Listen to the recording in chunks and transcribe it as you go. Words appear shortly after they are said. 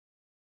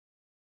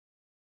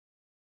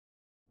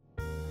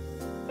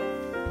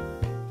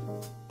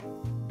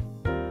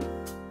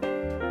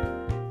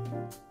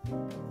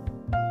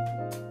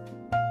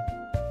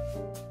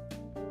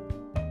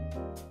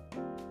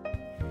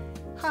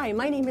Hi,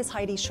 my name is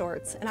Heidi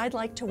Shorts, and I'd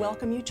like to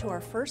welcome you to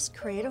our first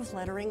creative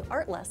lettering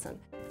art lesson.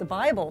 The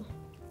Bible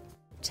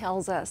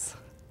tells us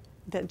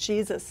that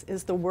Jesus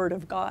is the Word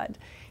of God.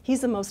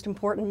 He's the most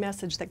important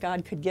message that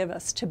God could give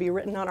us to be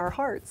written on our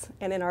hearts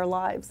and in our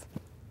lives.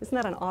 Isn't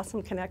that an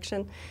awesome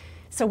connection?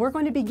 So we're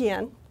going to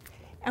begin,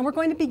 and we're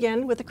going to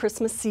begin with the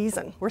Christmas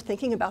season. We're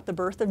thinking about the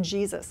birth of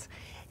Jesus.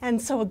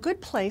 And so a good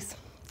place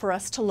for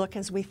us to look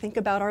as we think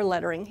about our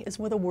lettering is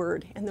with a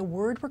word, and the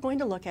word we're going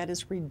to look at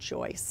is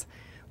rejoice.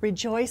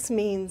 Rejoice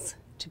means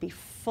to be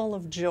full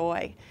of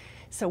joy.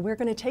 So we're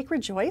going to take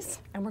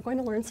rejoice and we're going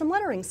to learn some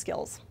lettering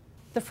skills.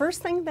 The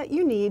first thing that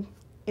you need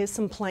is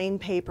some plain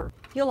paper.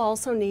 You'll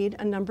also need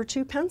a number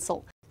 2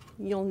 pencil.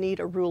 You'll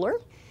need a ruler.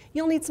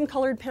 You'll need some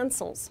colored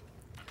pencils.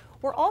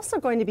 We're also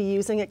going to be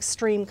using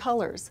extreme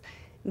colors.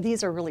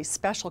 These are really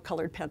special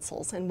colored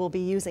pencils, and we'll be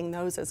using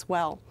those as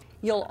well.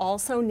 You'll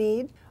also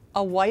need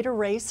a white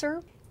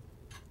eraser,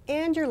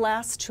 and your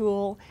last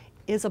tool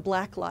is a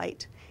black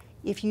light.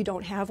 If you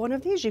don't have one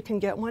of these, you can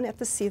get one at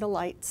the See the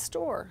Light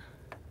store.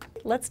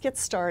 Let's get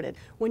started.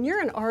 When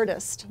you're an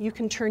artist, you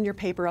can turn your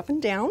paper up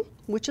and down,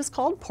 which is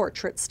called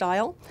portrait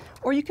style,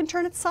 or you can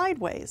turn it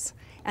sideways,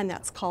 and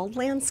that's called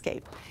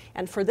landscape.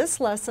 And for this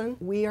lesson,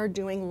 we are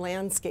doing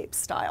landscape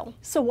style.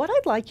 So what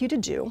I'd like you to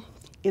do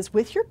is,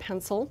 with your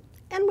pencil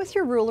and with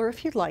your ruler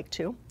if you'd like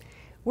to,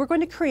 we're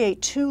going to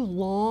create 2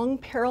 long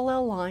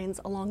parallel lines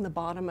along the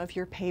bottom of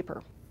your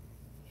paper.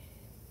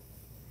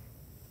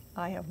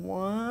 I have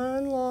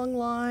one long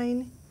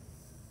line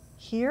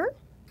here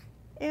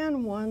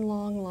and one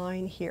long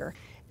line here.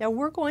 Now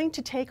we're going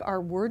to take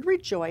our word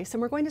rejoice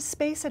and we're going to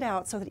space it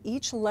out so that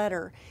each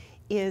letter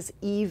is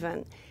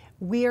even.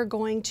 We are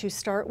going to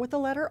start with the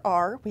letter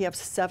R. We have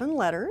 7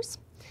 letters,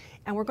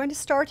 and we're going to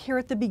start here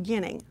at the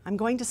beginning. I'm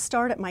going to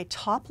start at my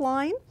top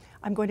line.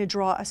 I'm going to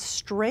draw a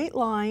straight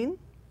line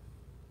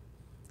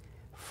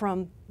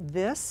from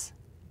this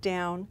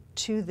down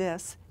to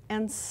this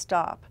and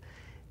stop.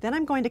 Then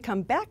I'm going to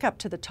come back up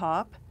to the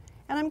top,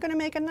 and I'm going to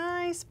make a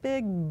nice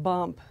big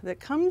bump that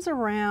comes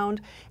around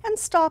and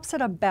stops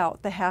at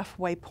about the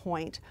halfway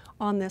point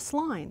on this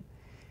line.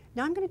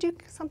 Now I'm going to do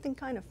something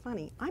kind of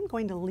funny. I'm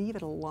going to leave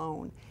it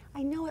alone.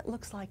 I know it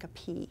looks like a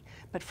P,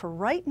 but for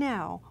right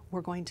now,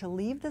 we're going to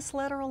leave this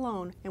letter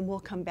alone and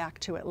we'll come back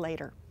to it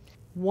later.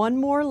 One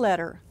more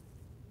letter,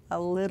 a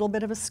little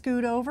bit of a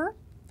scoot over,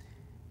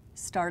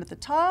 start at the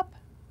top,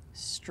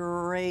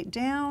 straight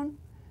down,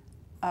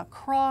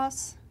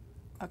 across,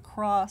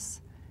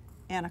 across,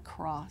 and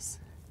across.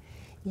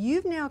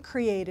 You've now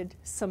created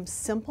some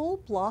simple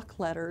block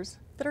letters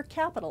that are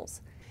capitals.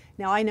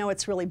 Now I know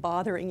it's really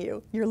bothering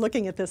you. You're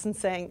looking at this and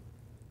saying,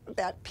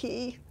 that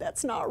P,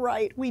 that's not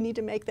right. We need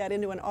to make that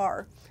into an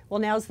R. Well,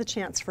 now's the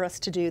chance for us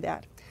to do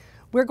that.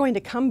 We're going to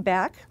come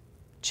back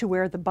to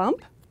where the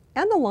bump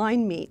and the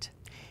line meet.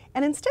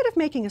 And instead of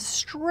making a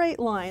straight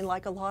line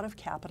like a lot of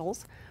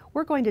capitals,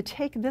 we're going to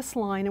take this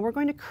line and we're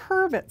going to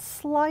curve it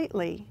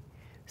slightly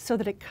so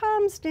that it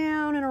comes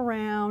down and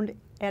around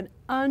and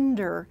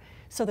under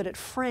so that it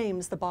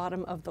frames the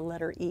bottom of the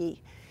letter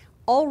E.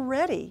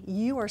 Already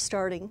you are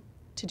starting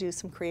to do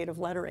some creative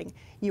lettering.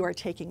 You are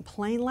taking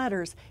plain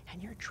letters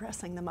and you're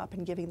dressing them up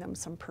and giving them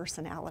some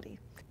personality.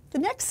 The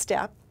next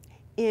step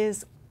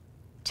is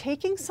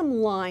taking some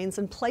lines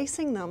and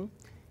placing them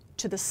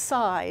to the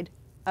side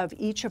of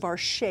each of our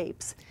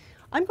shapes.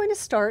 I'm going to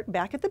start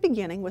back at the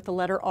beginning with the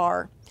letter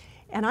R,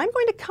 and I'm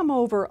going to come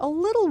over a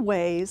little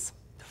ways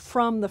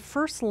from the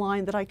first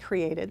line that I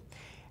created,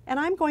 and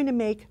I'm going to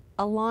make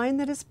a line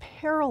that is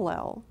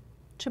parallel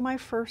to my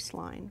first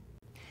line.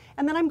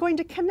 And then I'm going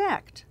to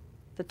connect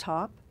the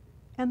top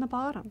and the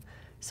bottom.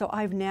 So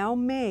I've now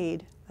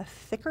made a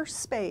thicker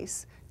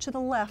space to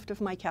the left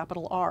of my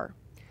capital R.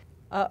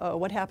 Uh-oh,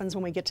 what happens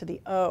when we get to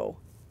the O?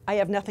 I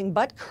have nothing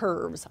but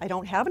curves. I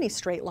don't have any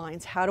straight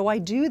lines. How do I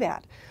do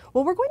that?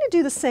 Well, we're going to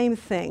do the same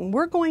thing.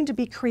 We're going to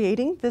be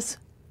creating this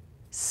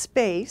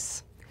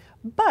space,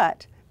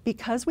 but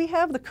because we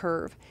have the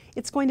curve,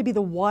 it's going to be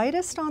the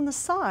widest on the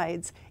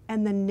sides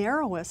and the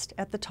narrowest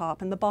at the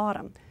top and the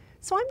bottom.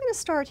 So I'm going to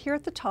start here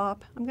at the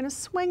top. I'm going to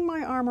swing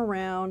my arm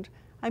around.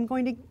 I'm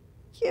going to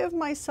give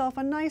myself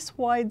a nice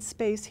wide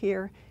space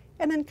here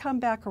and then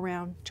come back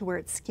around to where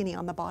it's skinny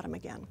on the bottom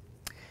again.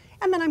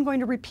 And then I'm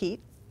going to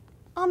repeat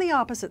on the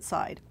opposite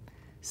side.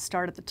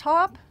 Start at the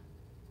top,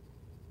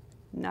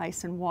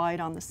 nice and wide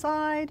on the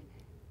side,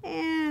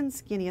 and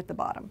skinny at the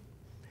bottom.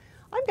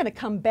 I'm going to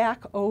come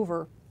back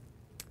over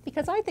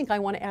because I think I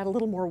want to add a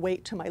little more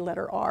weight to my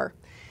letter R.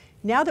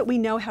 Now that we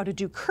know how to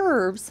do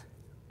curves,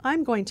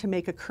 I'm going to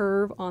make a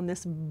curve on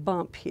this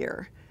bump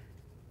here.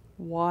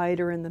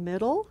 Wider in the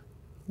middle,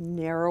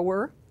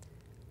 narrower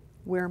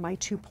where my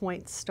 2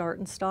 points start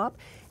and stop.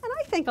 And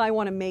I think I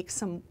want to make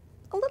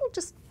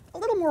just a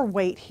little more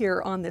weight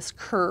here on this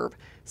curve.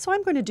 So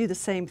I'm going to do the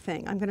same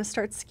thing. I'm going to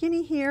start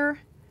skinny here,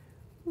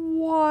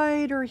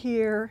 wider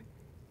here,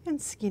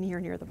 and skinnier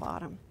near the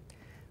bottom.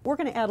 We're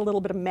going to add a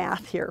little bit of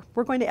math here.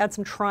 We're going to add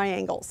some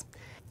triangles.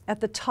 At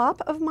the top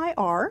of my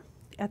R,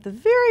 at the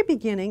very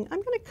beginning,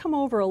 I'm going to come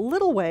over a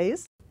little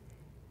ways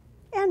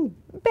and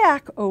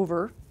back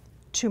over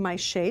to my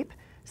shape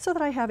so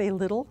that I have a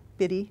little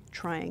bitty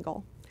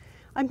triangle.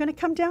 I'm going to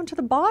come down to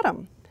the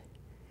bottom.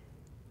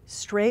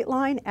 Straight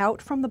line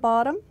out from the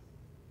bottom,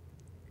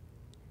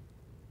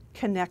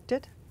 connect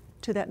it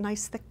to that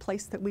nice thick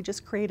place that we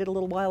just created a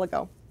little while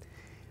ago.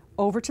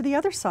 Over to the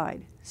other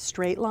side,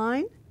 straight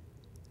line,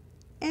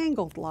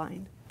 angled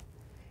line.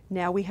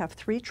 Now we have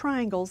 3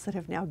 triangles that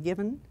have now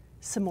given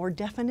some more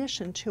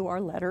definition to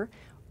our letter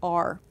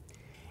R.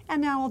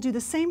 And now I'll do the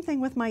same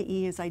thing with my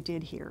E as I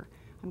did here.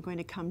 I'm going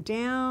to come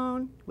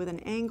down with an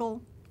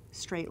angle,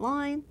 straight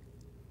line,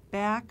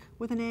 back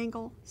with an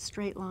angle,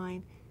 straight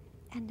line,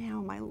 and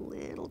now my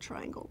little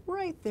triangle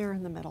right there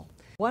in the middle.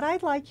 What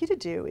I'd like you to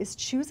do is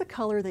choose a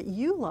color that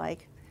you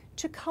like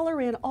to color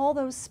in all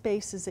those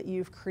spaces that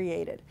you've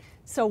created.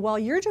 So while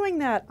you're doing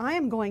that, I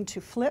am going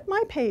to flip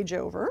my page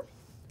over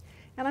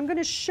and I'm going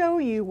to show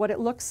you what it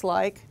looks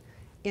like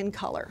in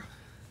color.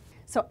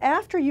 So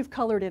after you've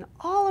colored in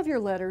all of your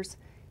letters,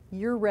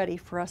 you're ready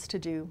for us to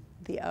do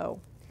the O.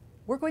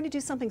 We're going to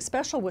do something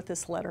special with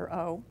this letter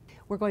O.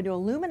 We're going to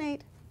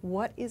illuminate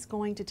what is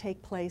going to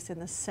take place in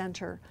the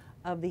center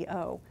of the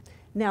O.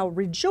 Now,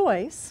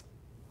 rejoice,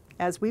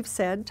 as we've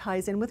said,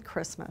 ties in with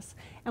Christmas,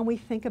 and we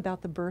think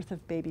about the birth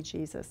of baby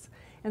Jesus.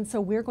 And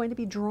so we're going to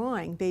be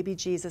drawing baby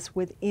Jesus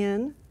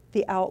within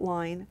the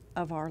outline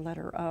of our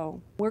letter O.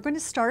 We're going to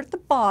start at the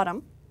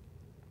bottom,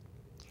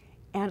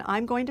 and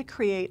I'm going to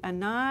create a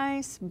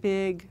nice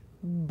big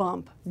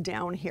bump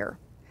down here.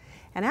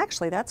 And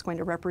actually, that's going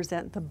to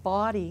represent the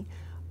body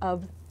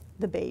of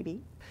the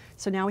baby.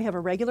 So now we have a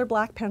regular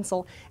black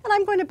pencil, and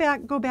I'm going to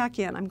go back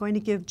in. I'm going to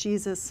give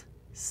Jesus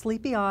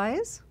sleepy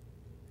eyes.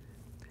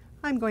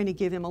 I'm going to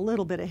give him a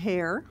little bit of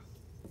hair.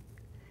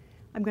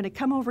 I'm going to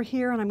come over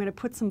here and I'm going to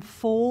put some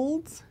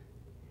folds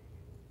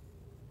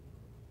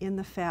in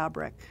the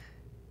fabric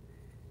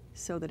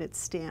so that it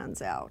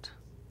stands out.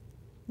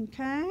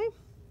 Okay?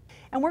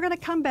 And we're going to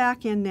come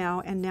back in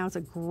now, and now's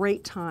a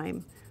great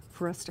time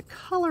for us to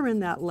color in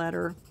that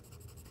letter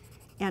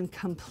and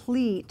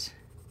complete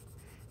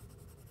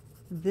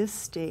this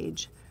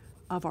stage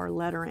of our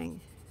lettering.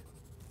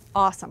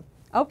 Awesome.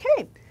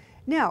 Okay.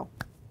 Now,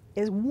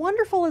 as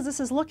wonderful as this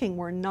is looking,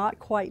 we're not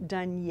quite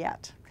done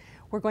yet.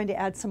 We're going to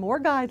add some more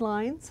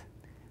guidelines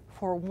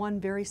for one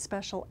very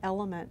special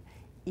element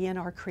in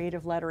our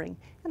creative lettering,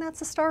 and that's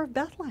the Star of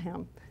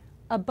Bethlehem.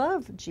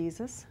 Above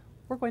Jesus,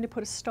 we're going to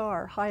put a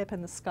star high up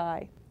in the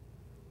sky.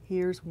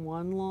 Here's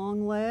one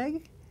long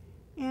leg,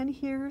 and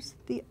here's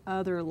the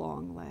other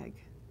long leg.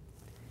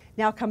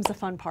 Now comes the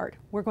fun part.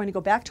 We're going to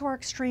go back to our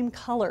extreme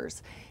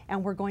colors,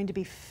 and we're going to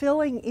be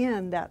filling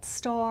in that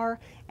star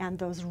and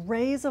those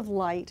rays of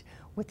light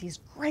with these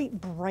great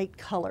bright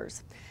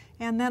colors.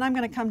 And then I'm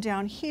going to come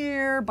down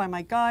here by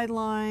my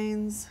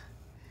guidelines,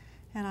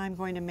 and I'm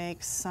going to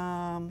make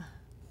some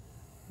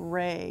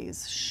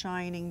rays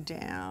shining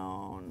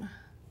down.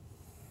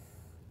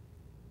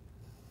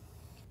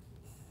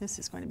 This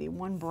is going to be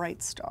one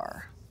bright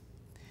star.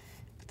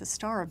 But the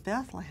Star of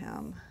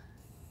Bethlehem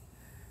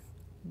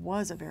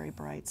was a very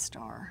bright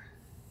star.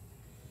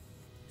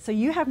 So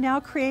you have now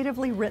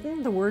creatively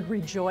written the word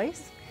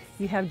rejoice.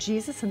 You have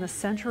Jesus in the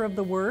center of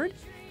the word.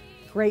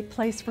 Great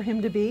place for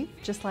him to be,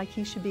 just like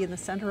he should be in the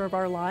center of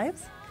our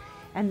lives.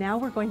 And now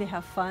we're going to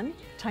have fun.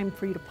 Time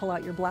for you to pull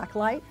out your black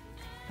light,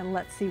 and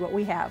let's see what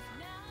we have.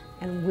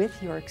 And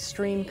with your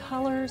extreme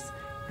colors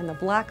and the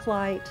black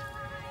light,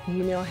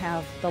 you now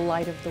have the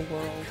light of the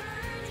world.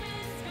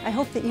 I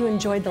hope that you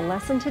enjoyed the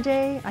lesson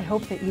today. I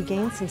hope that you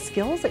gained some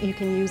skills that you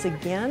can use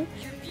again.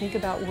 Think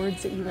about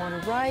words that you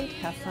want to write,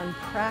 have fun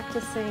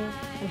practicing,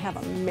 and have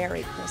a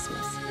Merry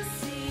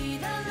Christmas.